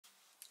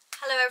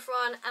Hello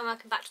everyone and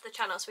welcome back to the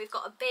channel. So we've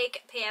got a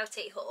big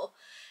PLT haul.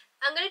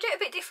 I'm going to do it a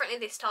bit differently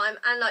this time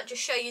and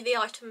just show you the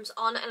items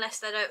on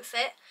unless they don't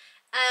fit.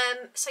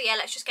 So yeah,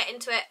 let's just get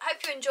into it. Hope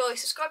you enjoy,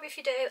 subscribe if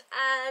you do,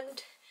 and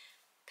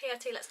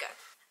PLT, let's go.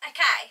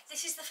 Okay,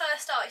 this is the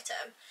first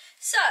item.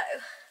 So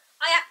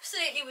I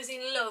absolutely was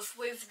in love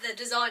with the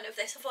design of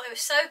this. I thought it was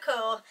so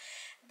cool.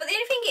 But the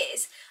only thing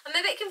is, I'm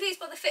a bit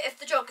confused by the fit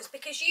of the joggers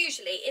because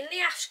usually in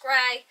the ash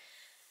grey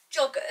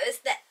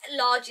joggers, the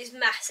large is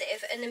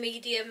massive and the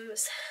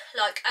medium's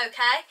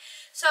okay.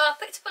 So I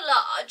picked up a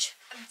large,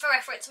 and for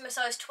reference I'm a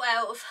size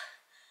 12,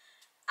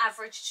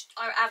 average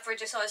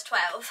a size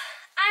 12,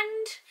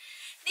 and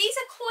these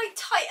are quite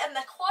tight and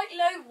they're quite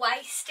low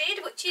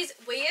waisted, which is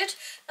weird.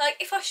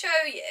 If I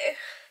show you,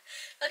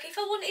 if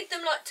I wanted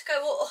them to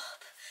go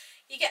up,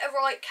 you get a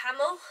right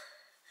camel,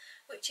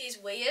 which is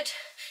weird,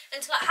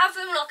 and to have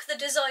them the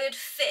desired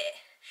fit.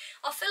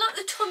 I feel like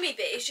the tummy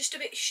bit is just a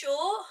bit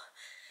short.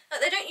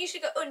 They don't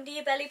usually go under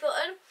your belly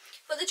button,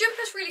 but the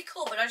jumper's really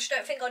cool, but I just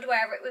don't think I'd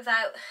wear it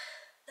without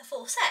the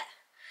full set.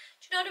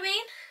 Do you know what I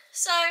mean?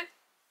 So,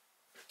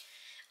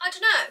 I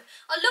don't know.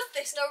 I love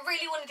this and I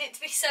really wanted it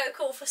to be so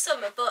cool for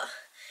summer, but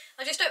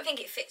I just don't think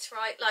it fits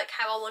right,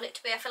 how I want it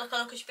to be. I feel like I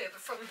look a bit of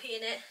a frumpy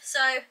in it.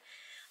 So,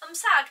 I'm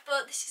sad,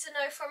 but this is a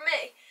no from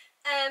me.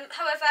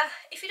 However,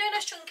 if you don't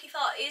have chunky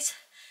thighs,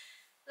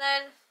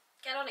 then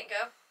get on it,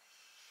 girl.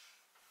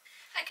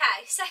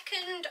 Okay,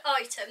 second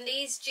item.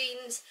 These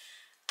jeans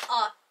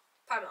are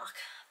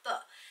Primark,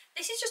 but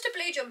this is just a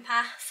blue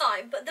jumper,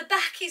 fine, but the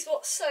back is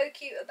what's so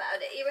cute about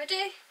it. You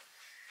ready?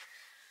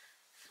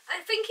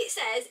 I think it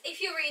says,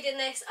 if you're reading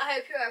this, I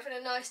hope you're having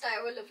a nice day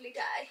or a lovely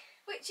day,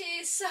 which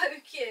is so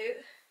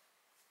cute.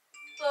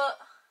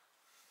 But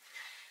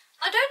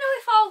I don't know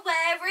if I'll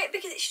wear it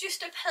because it's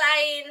just a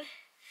plain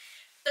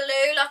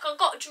blue. I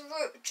got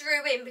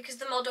drew in because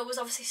the model was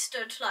obviously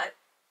stood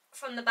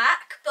from the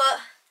back,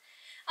 but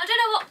I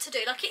don't know what to do.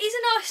 It is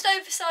a nice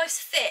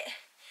oversized fit,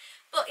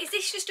 but is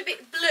this just a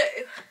bit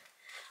blue?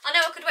 I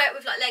know I could wear it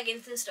with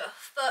leggings and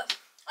stuff, but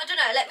I don't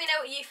know. Let me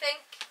know what you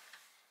think.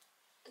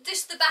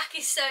 Just the back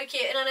is so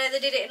cute, and I know they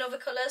did it in other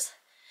colours.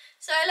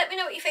 So let me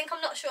know what you think.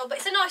 I'm not sure,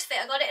 but it's a nice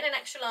fit. I got it in an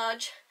extra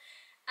large,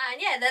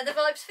 and yeah, they're the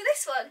vibes for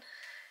this one.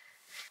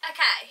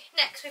 Okay,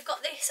 next we've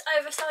got this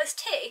oversized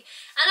tee,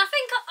 and I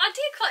think I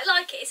do quite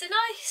like it. It's a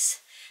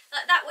nice,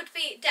 that would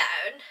be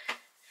down.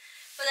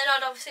 But then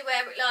I'd obviously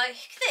wear it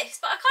like this.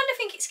 But I kind of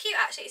think it's cute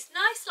actually. It's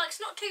nice, it's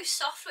not too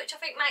soft, which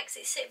I think makes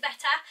it sit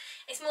better.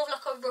 It's more of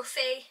a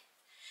roughy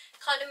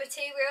kind of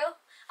material.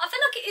 I feel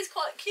like it is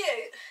quite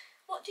cute.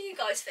 What do you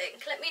guys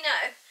think? Let me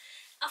know.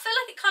 I feel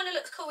like it kind of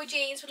looks cool with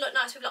jeans, would look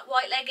nice with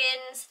white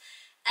leggings,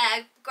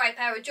 grey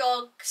pair of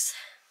jogs,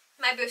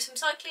 maybe with some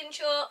cycling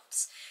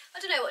shorts. I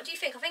don't know, what do you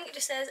think? I think it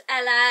just says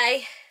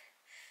LA.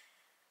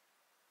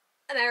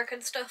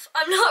 American stuff.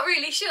 I'm not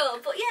really sure,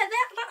 but yeah,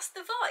 that's the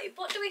vibe.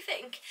 What do we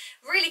think?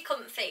 Really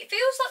comfy. It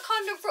feels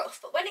kind of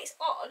rough, but when it's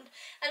on,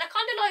 and I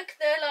kind of like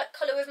the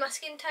colour with my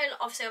skin tone.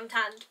 Obviously I'm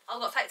tanned. I've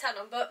got a fake tan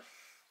on, but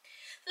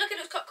look, it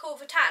looks quite cool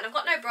for tan. I've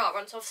got no bra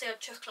on, so obviously I'd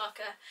chuck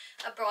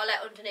a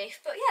bralette underneath.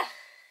 But yeah,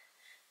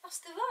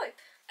 that's the vibe.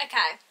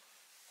 Okay,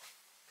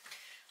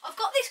 I've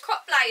got this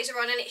crop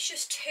blazer on, and it's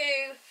just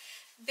too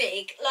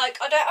big.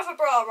 I don't have a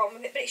bra on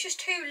with it, but it's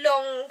just too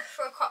long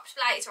for a cropped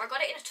blazer. I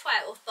got it in a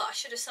 12, but I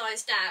should have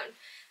sized down.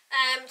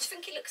 I just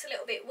think it looks a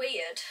little bit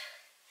weird.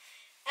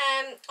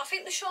 I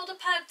think the shoulder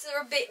pads are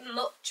a bit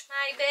much,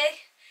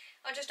 maybe.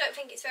 I just don't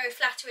think it's very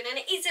flattering,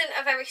 and it isn't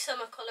a very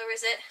summer colour,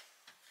 is it?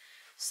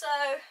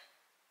 So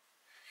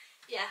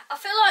yeah, I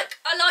feel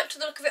like I liked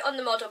the look of it on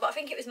the model, but I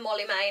think it was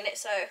Molly May in it,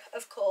 so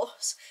of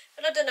course.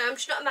 But I don't know,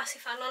 I'm just not a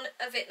massive fan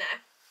of it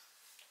now,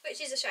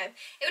 which is a shame.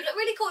 It would look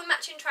really cool with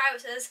matching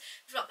trousers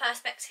with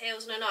perspex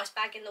heels and a nice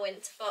bag in the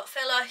winter, but I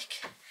feel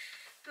like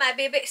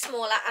maybe a bit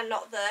smaller and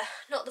not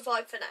the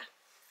vibe for now.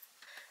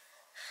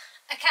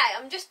 Okay,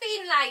 I'm just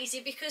being lazy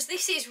because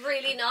this is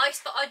really nice,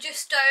 but I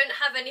just don't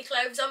have any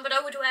clothes on, but I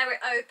would wear it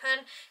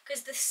open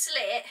because the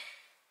slit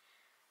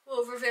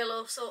will reveal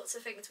all sorts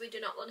of things we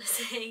do not want to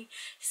see.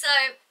 So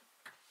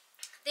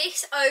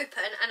this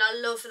open, and I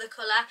love the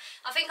colour.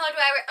 I think I'd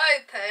wear it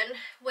open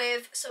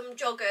with some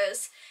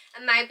joggers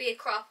and maybe a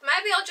crop.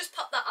 Maybe I'll just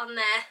pop that on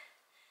there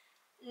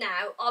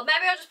now, or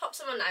maybe I'll just pop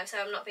some on now so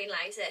I'm not being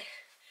lazy,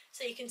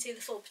 so you can see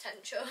the full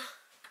potential.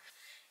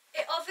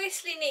 It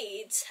obviously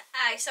needs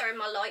sorry,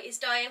 my light is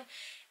dying.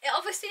 It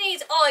obviously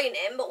needs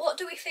ironing, but what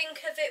do we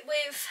think of it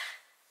with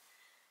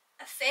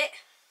a fit?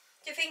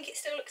 Do you think it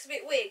still looks a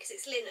bit weird because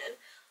it's linen?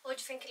 Or do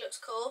you think it looks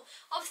cool?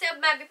 Obviously I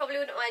probably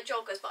wouldn't wear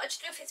joggers, but I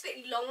just don't know if it's a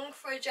bit long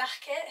for a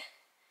jacket.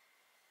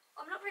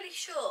 I'm not really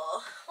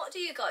sure. What do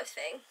you guys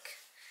think?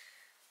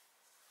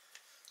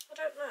 I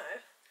don't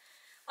know.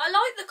 I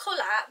like the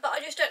colour, but I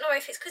just don't know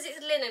if it's because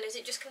it's linen, is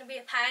it just going to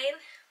be a pain?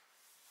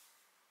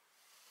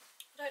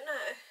 I don't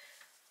know.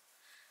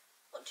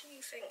 What do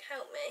you think?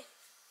 Help me.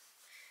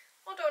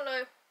 I don't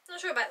know. Not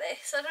sure about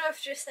this. I don't know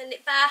if to just send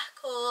it back,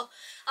 or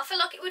I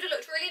feel like it would have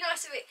looked really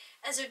nice of it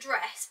as a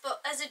dress,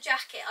 but as a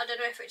jacket I don't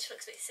know if it just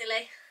looks a bit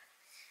silly.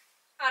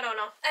 I don't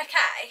know.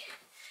 Okay,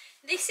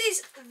 This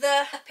is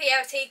the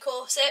PLT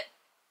corset.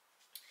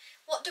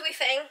 What do we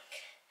think?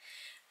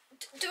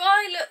 Do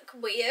I look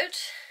weird?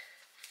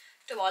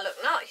 Do I look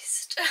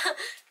nice?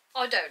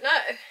 I don't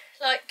know.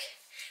 Like,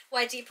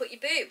 where do you put your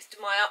boobs? Do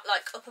my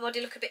upper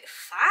body look a bit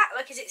fat?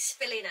 Like, is it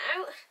spilling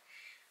out?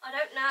 I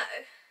don't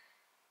know.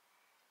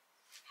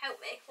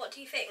 Help me. What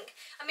do you think?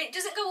 I mean, it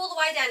doesn't go all the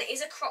way down. It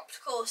is a cropped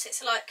corset,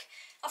 so like,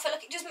 I feel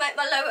like it does make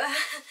my lower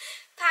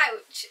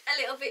pouch a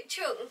little bit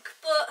chunk.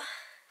 But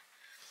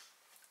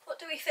what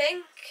do we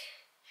think?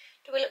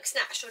 Do we look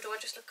snatched, or do I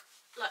just look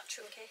like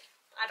chunky?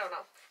 I don't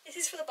know. This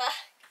is for the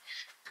back.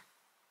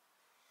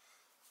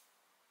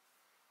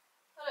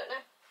 I don't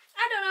know.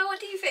 I don't know. What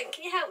do you think?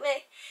 Can you help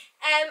me?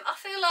 I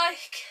feel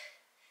like,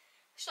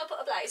 should I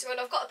put a blazer on?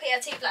 I've got a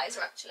PRT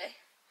blazer actually.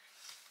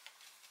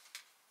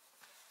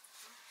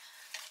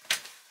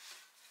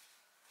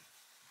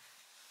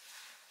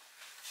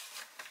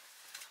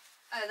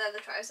 Oh, they're the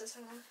trousers.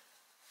 Hang on.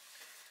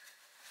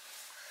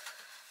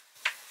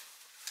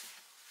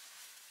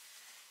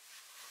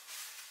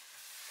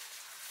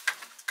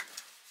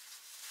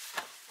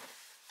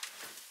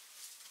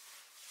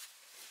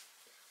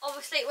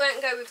 Obviously it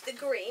won't go with the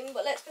green,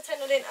 but let's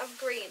pretend I didn't have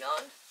green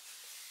on.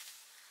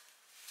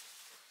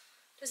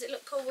 Does it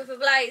look cool with a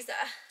blazer?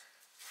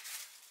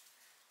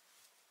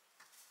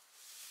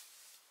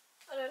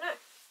 I don't know.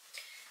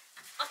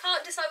 I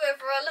can't decide whether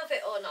I love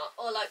it or not,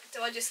 or like,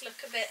 do I just look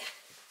a bit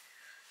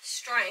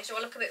strange? Do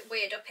I look a bit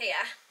weird up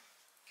here?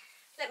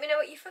 Let me know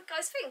what you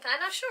guys think. I'm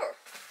not sure.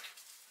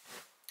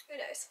 Who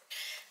knows?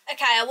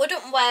 Okay, I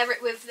wouldn't wear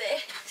it with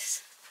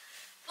this,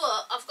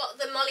 but I've got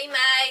the Molly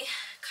May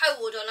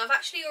co-ord on. I've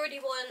actually already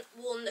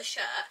worn the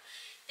shirt.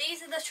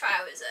 These are the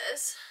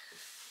trousers.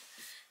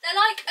 They're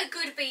like a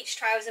good beach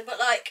trouser, but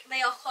like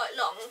they are quite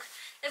long.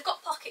 They've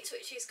got pockets,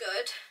 which is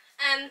good.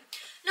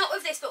 Not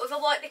with this, but with a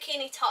white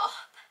bikini top.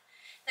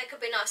 They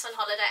could be nice on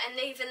holiday. And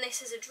even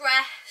this as a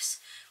dress,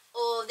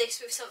 or this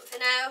with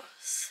something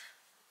else.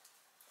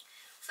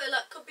 I feel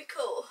like could be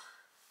cool.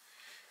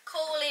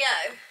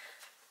 Coolio.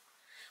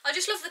 I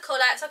just love the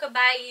colour. It's like a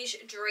beige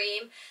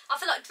dream. I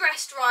feel like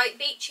dressed right,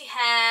 beachy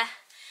hair,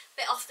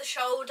 bit off the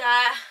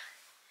shoulder.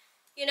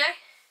 You know,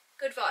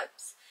 good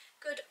vibes.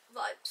 Good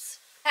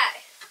vibes.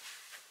 Okay,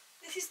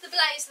 this is the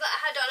blazer that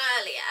I had on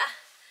earlier,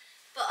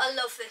 but I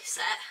love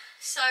this set.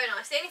 So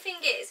nice. The only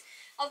thing is,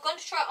 I've gone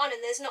to try it on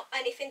and there's not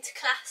anything to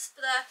clasp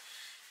the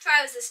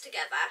trousers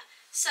together.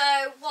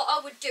 So what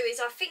I would do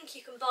is, I think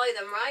you can buy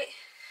them, right?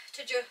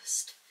 To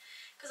just,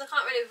 because I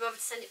can't really be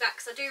bothered to send it back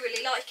because I do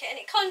really like it, and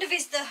it kind of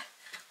is the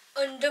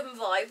undone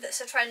vibe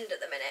that's a trend at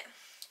the minute.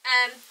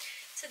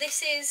 So this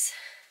is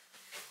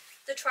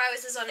the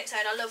trousers on its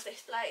own. I love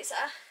this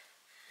blazer.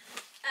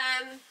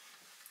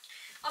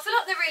 I feel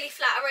like they're really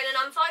flattering, and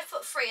I'm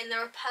 5'3" and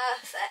they're a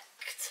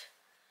perfect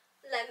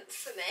length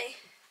for me.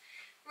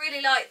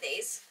 Really like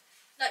these.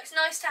 Like, it's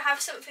nice to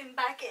have something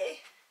baggy,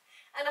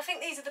 and I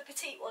think these are the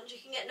petite ones. You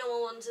can get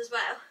normal ones as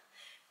well.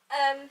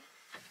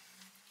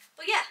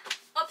 But yeah,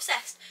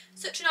 obsessed.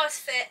 Such a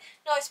nice fit,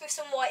 nice with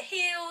some white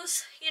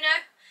heels, you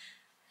know,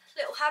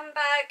 little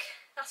handbag.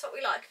 That's what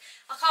we like.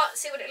 I can't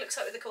see what it looks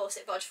like with the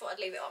corset, but I just thought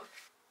I'd leave it on.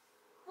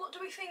 What do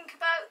we think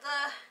about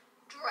the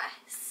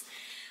dress?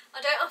 I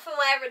don't often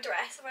wear a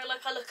dress. I feel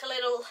like I look a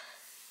little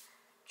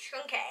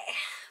chunky,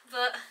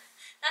 but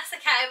that's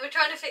okay. We're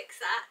trying to fix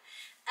that.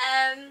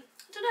 I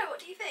don't know. What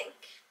do you think?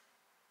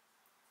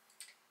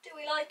 Do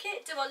we like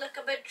it? Do I look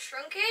a bit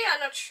chunky?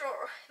 I'm not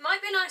sure. It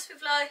might be nice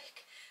with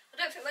like, I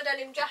don't think my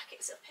denim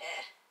jacket's up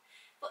here,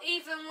 but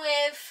even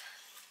with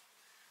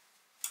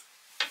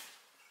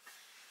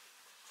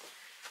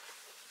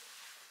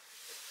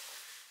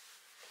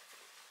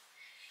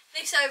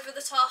this over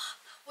the top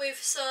with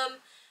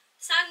some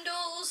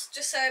sandals,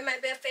 just so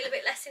maybe I feel a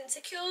bit less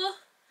insecure.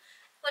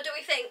 What do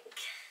we think?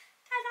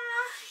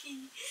 Ta-da!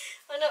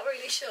 I'm not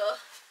really sure.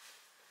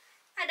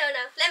 I don't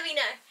know. Let me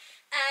know.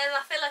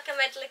 I feel like I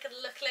made look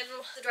a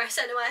little the dress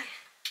anyway.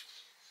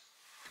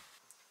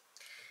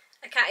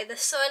 Okay, the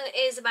sun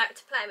is about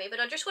to play me, but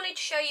I just wanted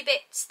to show you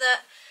bits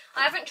that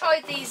I haven't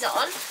tried these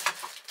on,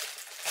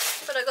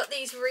 but I got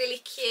these really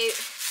cute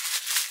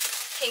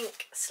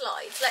pink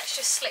slides. Let's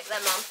just slip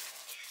them on.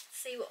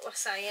 See what we're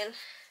saying.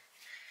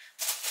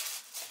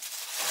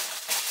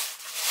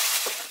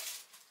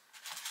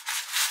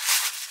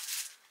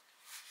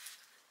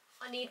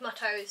 I need my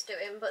toes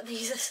doing, but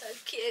these are so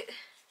cute.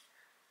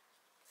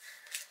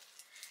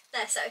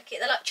 They're so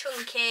cute. They're like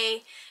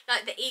chunky,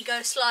 like the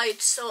Ego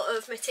slide sort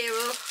of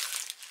material.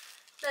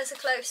 There's a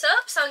close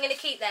up, so I'm going to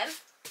keep them.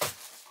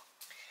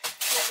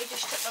 Let me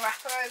just put the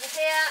wrapper over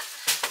here.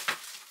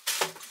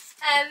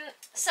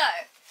 So,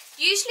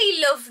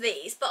 usually love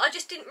these, but I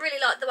just didn't really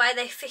like the way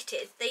they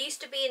fitted. They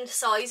used to be in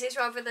sizes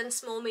rather than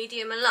small,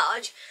 medium and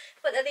large,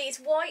 but they're these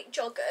white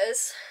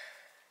joggers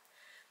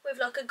with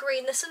like a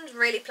green. The sun's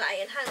really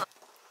playing. Hang on.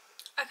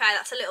 Okay,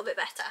 that's a little bit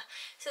better.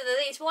 So they're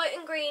these white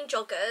and green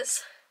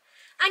joggers,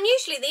 and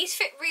usually these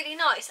fit really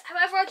nice.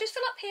 However, I just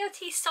feel like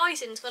PLT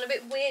sizing's gone a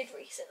bit weird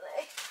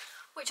recently.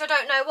 which I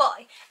don't know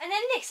why. And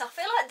then this, I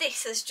feel like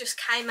this has just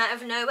came out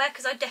of nowhere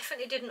because I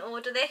definitely didn't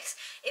order this.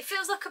 It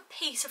feels like a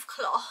piece of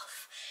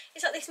cloth.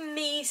 It's like this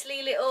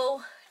measly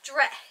little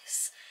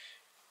dress,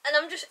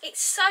 and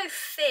it's so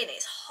thin,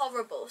 it's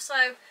horrible. So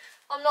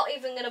I'm not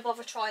even going to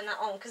bother trying that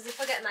on because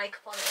if I get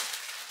makeup on it.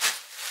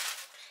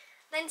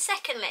 Then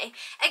secondly,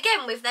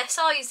 again with their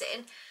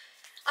sizing,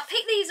 I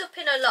picked these up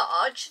in a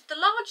large. The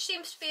large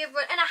seems to be and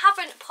I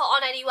haven't put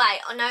on any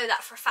weight. I know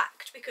that for a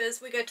fact because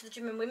we go to the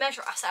gym and we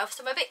measure ourselves.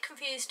 So I'm a bit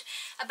confused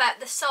about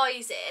the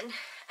sizing.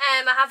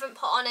 I haven't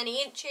put on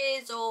any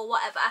inches or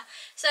whatever.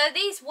 So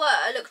these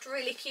looked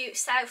really cute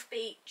South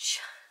Beach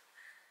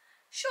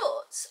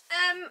shorts.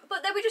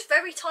 But they were just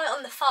very tight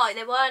on the thigh.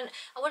 They weren't,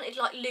 I wanted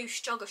like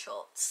loose jogger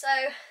shorts. So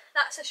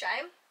that's a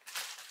shame.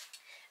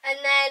 And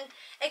then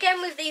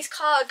again with these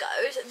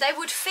cargos, they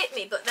would fit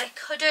me but they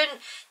couldn't.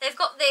 They've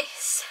got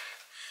this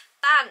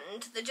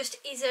band that just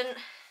isn't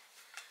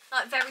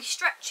like very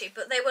stretchy,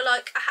 but they were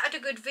like, I had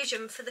a good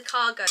vision for the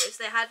cargos.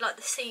 They had like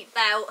the seat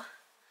belt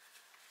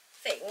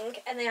thing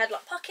and they had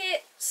like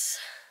pockets.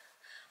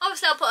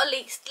 Obviously I'll put a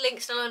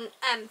link still on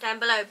down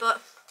below,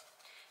 but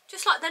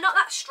just like they're not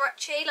that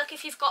stretchy like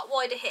if you've got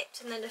wider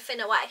hips and then a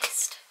thinner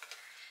waist.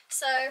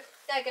 So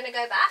they're going to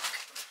go back.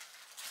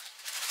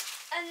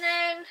 And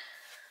then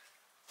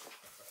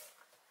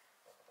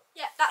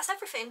yeah, that's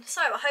everything.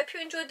 So I hope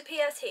you enjoyed the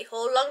PRT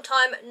haul. Long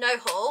time no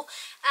haul.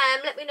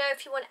 Let me know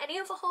if you want any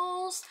other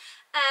hauls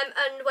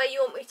and where you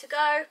want me to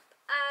go.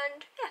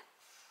 And yeah,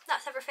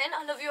 that's everything.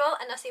 I love you all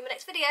and I'll see you in my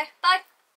next video. Bye.